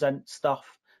to present stuff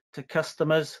to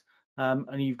customers,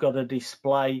 and you've got a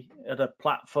display at a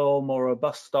platform or a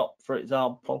bus stop, for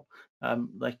example.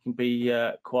 They can be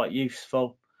quite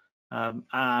useful,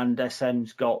 and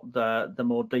SM's got the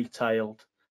more detailed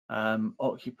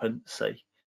occupancy.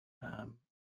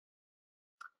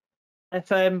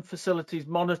 FM facilities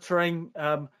monitoring,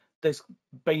 there's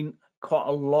been quite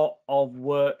a lot of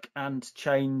work and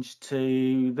change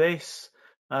to this.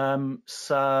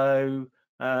 So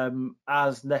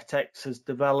as NetX has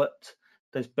developed,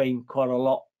 there's been quite a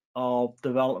lot of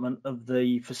development of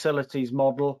the facilities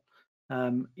model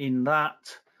in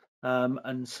that,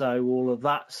 and so all of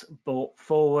that's brought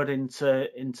forward into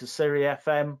SIRI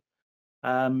FM.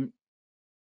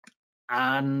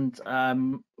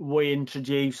 And we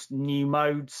introduced new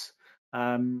modes.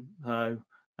 They're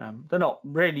not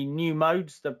really new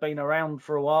modes, they've been around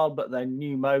for a while, but they're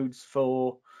new modes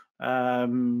for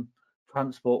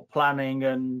transport planning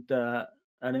and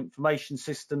information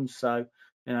systems. So,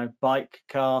 you know, bike,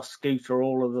 car, scooter,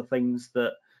 all of the things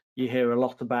that you hear a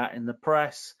lot about in the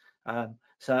press.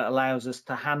 So it allows us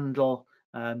to handle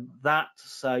that.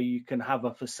 So you can have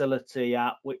a facility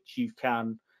at which you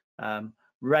can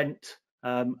rent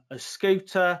a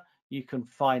scooter. You can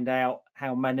find out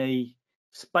how many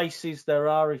spaces there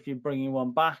are if you're bringing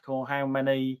one back, or how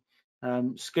many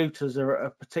scooters are at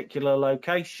a particular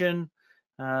location,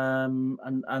 and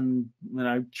you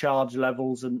know, charge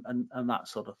levels and that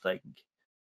sort of thing,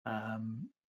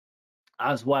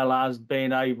 as well as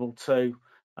being able to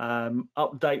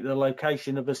update the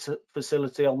location of a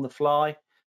facility on the fly.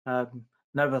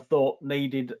 Never thought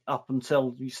needed up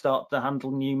until you start to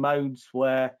handle new modes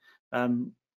where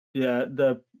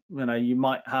you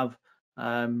might have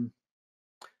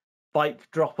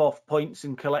bike drop-off points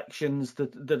and collections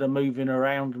that are moving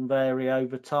around and vary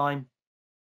over time.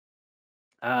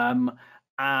 Quite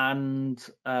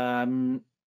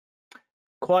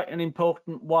an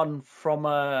important one from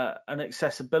an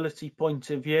accessibility point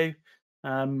of view,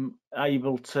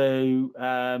 able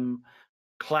to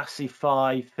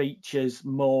classify features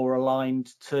more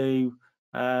aligned to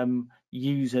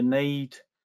user need.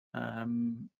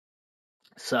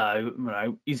 So, you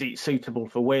know, is it suitable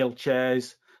for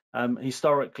wheelchairs?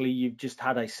 Historically, you've just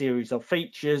had a series of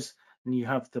features and you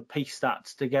have to piece that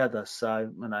together.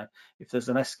 So, you know, if there's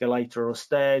an escalator or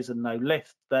stairs and no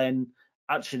lift, then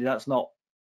actually that's not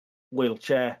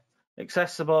wheelchair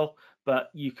accessible, but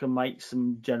you can make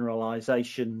some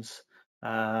generalizations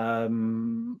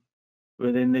within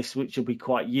this, which will be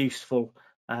quite useful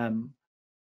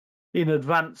in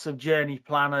advance of journey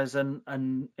planners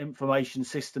and information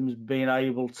systems being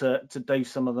able to do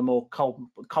some of the more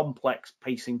complex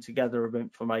piecing together of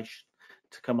information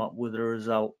to come up with a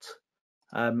result.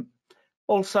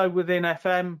 Also within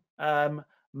FM,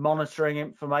 monitoring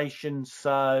information.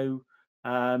 So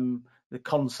the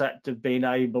concept of being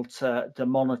able to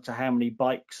monitor how many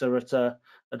bikes are at a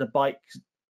bike,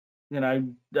 you know,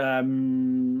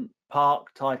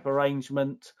 park type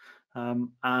arrangement,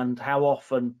 and how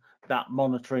often that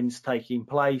monitoring is taking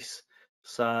place.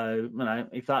 So, you know,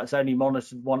 if that's only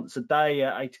monitored once a day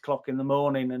at 8 o'clock in the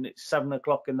morning and it's 7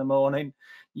 o'clock in the morning,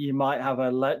 you might have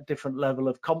a different level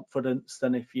of confidence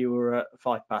than if you were at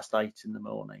 8:05 in the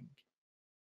morning.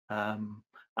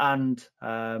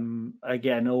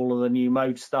 Again, all of the new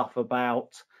mode stuff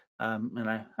about, you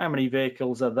know, how many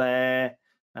vehicles are there,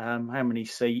 how many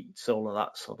seats, all of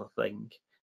that sort of thing,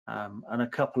 and a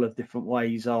couple of different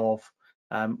ways of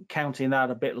counting that,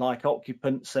 a bit like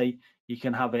occupancy. You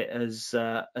can have it as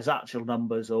actual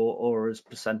numbers or as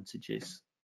percentages.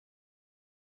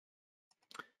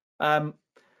 The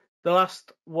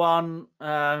last one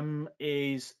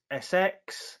is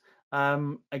SX.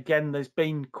 Again, there's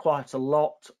been quite a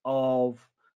lot of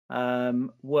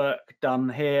work done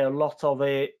here. A lot of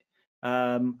it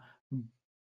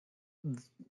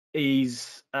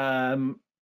is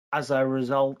as a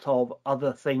result of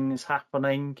other things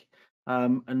happening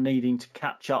and needing to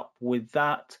catch up with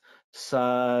that.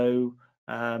 So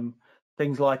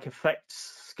things like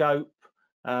effects scope.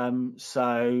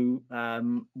 So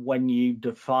when you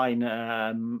define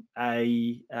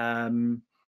a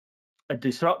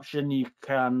disruption, you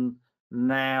can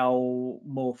now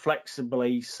more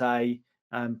flexibly say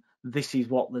this is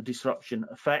what the disruption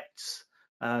affects.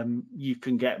 You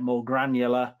can get more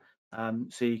granular.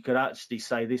 So you could actually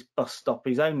say this bus stop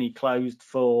is only closed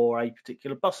for a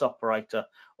particular bus operator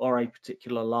or a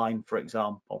particular line, for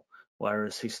example,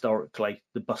 whereas historically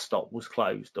the bus stop was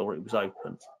closed or it was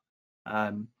open.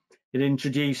 It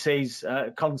introduces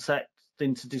concept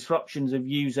into disruptions of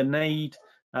user need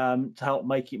to help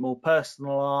make it more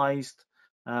personalized.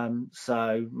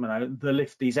 So, you know, the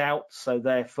lift is out, so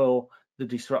therefore the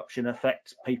disruption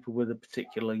affects people with a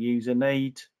particular user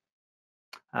need.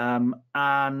 One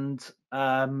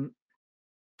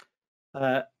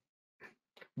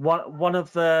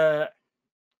of the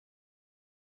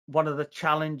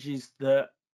challenges that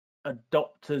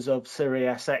adopters of Siri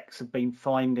SX have been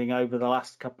finding over the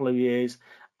last couple of years,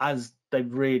 as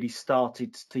they've really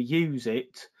started to use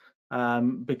it,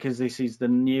 because this is the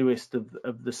newest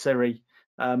of the Siri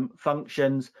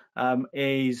functions,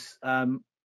 is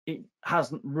it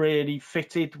hasn't really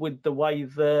fitted with the way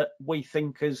that we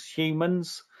think as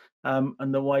humans,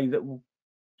 and the way that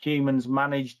humans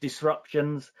manage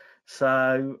disruptions.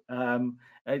 So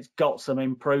it's got some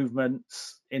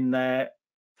improvements in there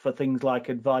for things like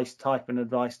advice type and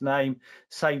advice name,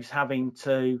 saves having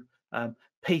to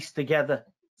piece together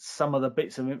some of the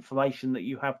bits of information that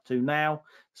you have to now.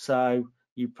 So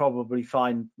you probably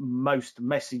find most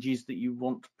messages that you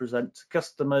want to present to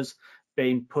customers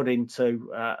being put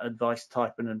into advice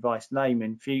type and advice name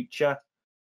in future.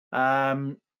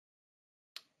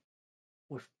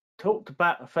 We've talked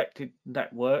about affected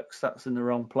networks, that's in the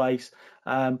wrong place,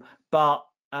 but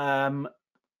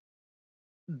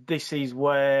this is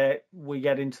where we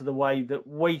get into the way that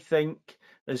we think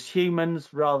as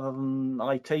humans rather than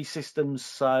IT systems.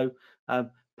 So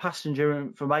passenger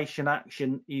information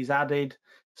action is added.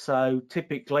 So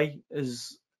typically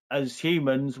as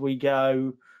humans we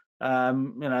go,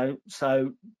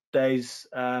 so there's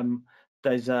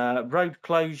a road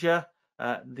closure,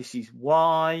 this is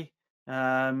why,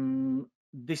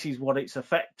 this is what it's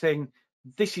affecting,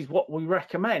 this is what we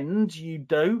recommend you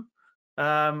do,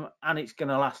 and it's going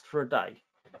to last for a day.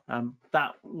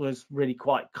 That was really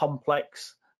quite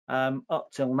complex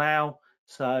up till now.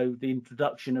 So the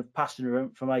introduction of passenger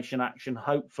information action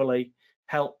hopefully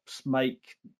helps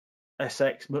make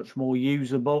SX much more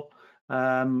usable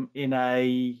in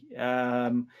a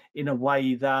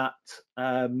way that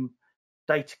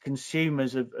data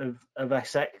consumers of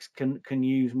SX can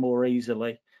use more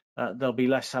easily. There'll be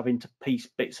less having to piece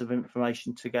bits of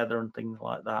information together and things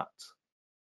like that.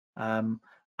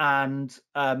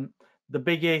 The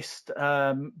biggest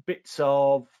bits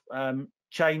of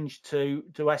change to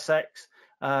SX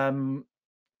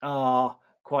are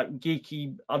quite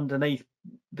geeky underneath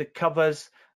the covers.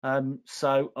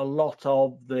 So a lot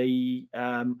of the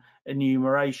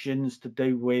enumerations to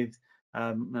do with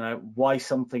why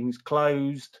something's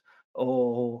closed,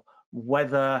 or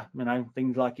whether,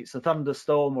 things like it's a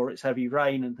thunderstorm or it's heavy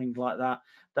rain and things like that,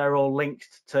 they're all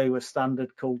linked to a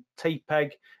standard called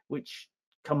TPEG, which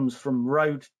comes from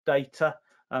road data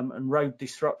and road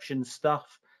disruption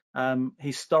stuff.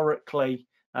 Historically,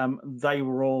 they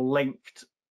were all linked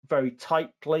very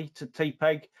tightly to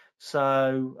TPEG.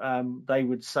 So they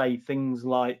would say things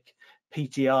like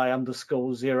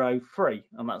PTI_03,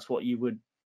 and that's what you would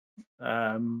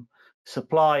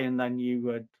supply, and then you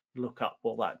would look up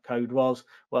what that code was.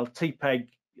 Well, TPEG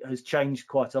has changed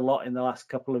quite a lot in the last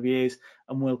couple of years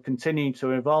and will continue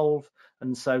to evolve,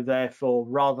 and so therefore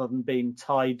rather than being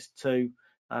tied to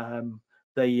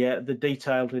the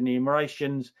detailed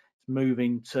enumerations, it's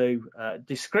moving to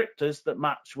descriptors that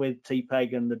match with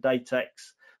TPEG and the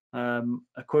DATEX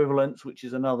equivalents, which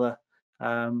is another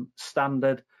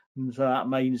standard, and so that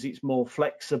means it's more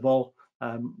flexible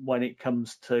when it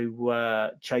comes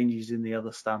to changes in the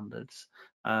other standards.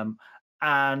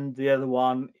 And the other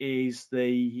one is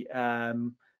the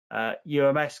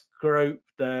UMS group,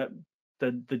 the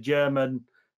German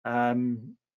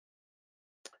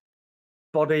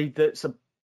body that's a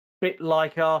bit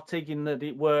like Artig in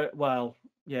that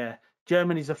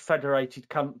Germany's a federated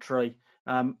country,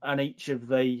 and each of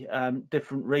the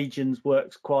different regions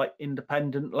works quite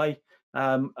independently.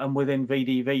 And within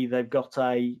VDV, they've got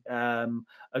a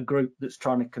group that's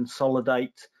trying to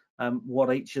consolidate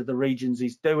what each of the regions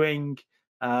is doing,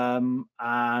 and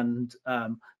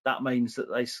that means that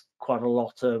there's quite a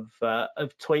lot of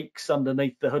tweaks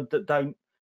underneath the hood that don't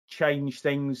change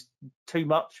things too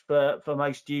much for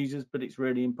most users, but it's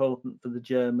really important for the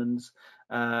Germans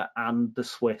and the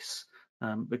Swiss,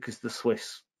 because the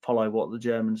Swiss follow what the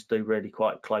Germans do really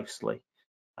quite closely.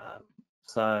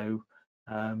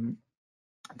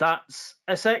 That's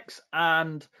SX,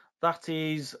 and that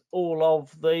is all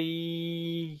of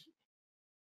the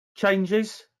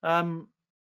changes.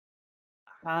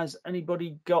 Has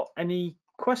anybody got any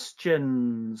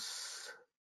questions?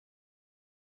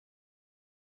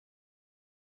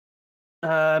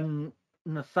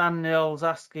 Nathaniel's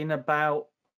asking about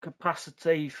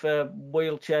capacity for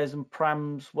wheelchairs and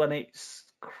prams when it's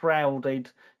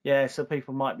crowded. Yeah, so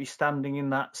people might be standing in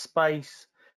that space.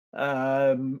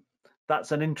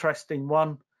 That's an interesting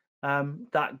one.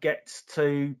 That gets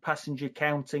to passenger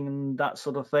counting and that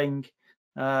sort of thing.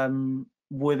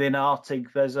 Within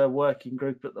Artig, there's a working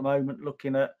group at the moment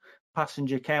looking at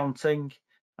passenger counting,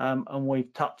 and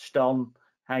we've touched on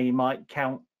how you might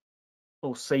count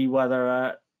or see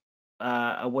whether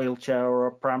a wheelchair or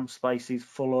a pram space is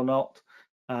full or not.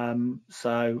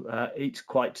 So it's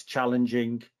quite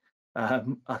challenging. I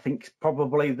think it's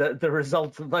probably the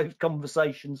result of those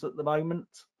conversations at the moment.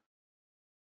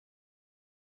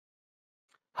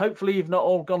 Hopefully you've not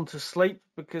all gone to sleep,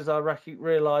 because I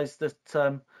realise that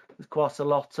there's quite a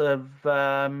lot of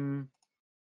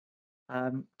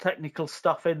technical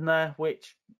stuff in there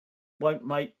which won't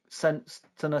make sense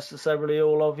to necessarily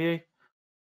all of you.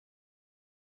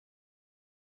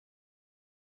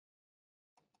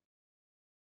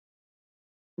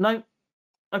 No?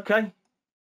 Okay.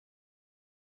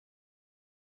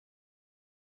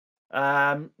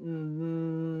 Nathaniel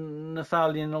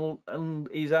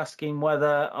is asking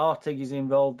whether Artig is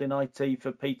involved in IT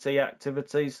for PT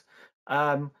activities.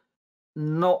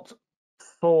 Not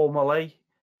formally,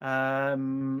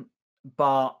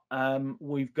 but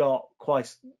we've got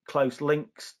quite close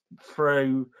links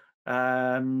through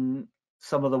some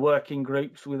of the working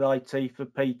groups with IT for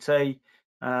PT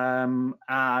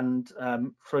and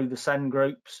through the CEN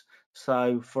groups.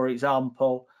 So, for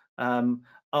example,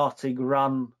 Artig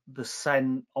run the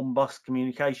CEN on bus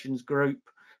communications group,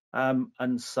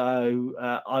 and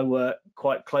so I work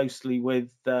quite closely with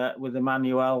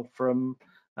Emmanuel from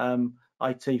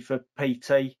IT for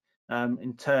PT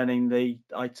in turning the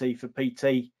IT for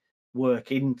PT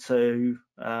work into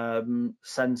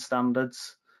CEN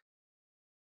standards.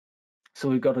 So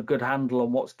we've got a good handle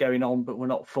on what's going on, but we're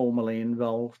not formally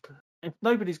involved. If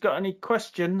nobody's got any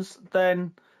questions,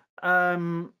 then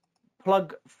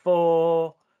plug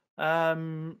for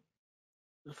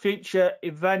future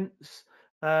events.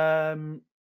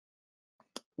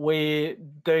 We're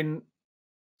doing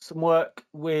some work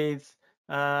with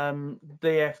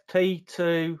DFT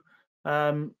to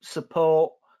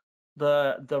support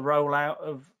the rollout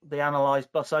of the Analyze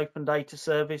Bus Open Data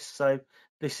Service. So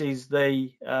this is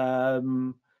the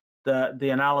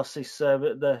analysis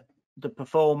service, the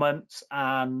performance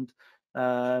and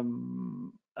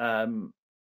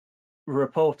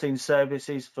reporting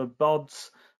services for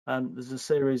BODs. There's a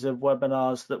series of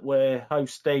webinars that we're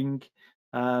hosting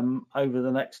over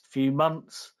the next few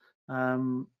months.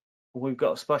 We've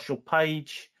got a special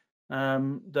page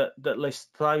that lists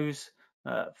those.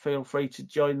 Feel free to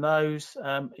join those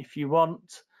if you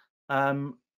want.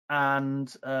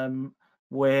 And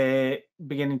we're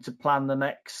beginning to plan the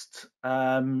next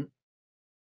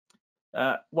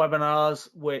webinars,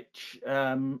 which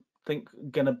think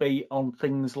going to be on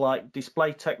things like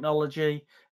display technology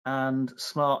and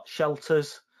smart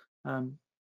shelters,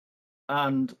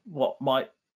 and what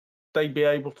might they be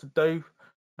able to do.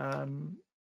 And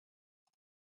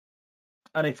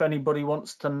if anybody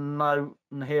wants to know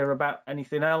and hear about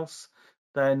anything else,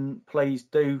 then please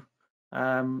do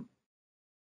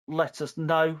let us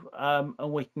know,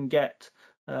 and we can get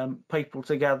people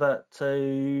together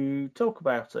to talk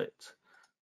about it.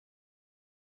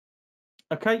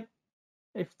 Okay,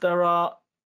 if there are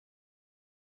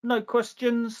no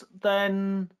questions,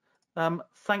 then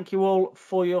thank you all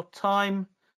for your time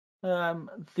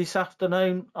this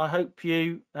afternoon. I hope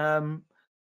you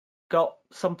got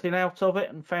something out of it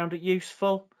and found it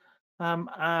useful,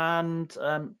 and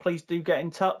please do get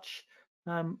in touch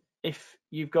if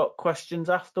you've got questions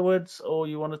afterwards, or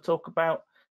you want to talk about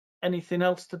anything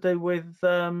else to do with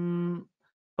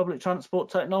public transport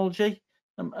technology,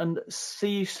 and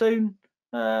see you soon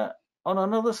on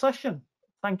another session.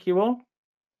 Thank you all.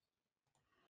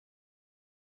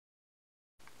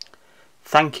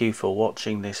 Thank you for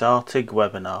watching this Artig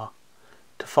webinar.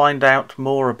 To find out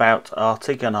more about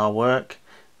Artig and our work,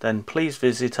 then please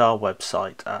visit our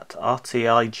website at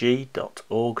rtig.org.uk.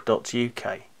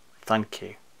 Thank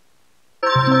you.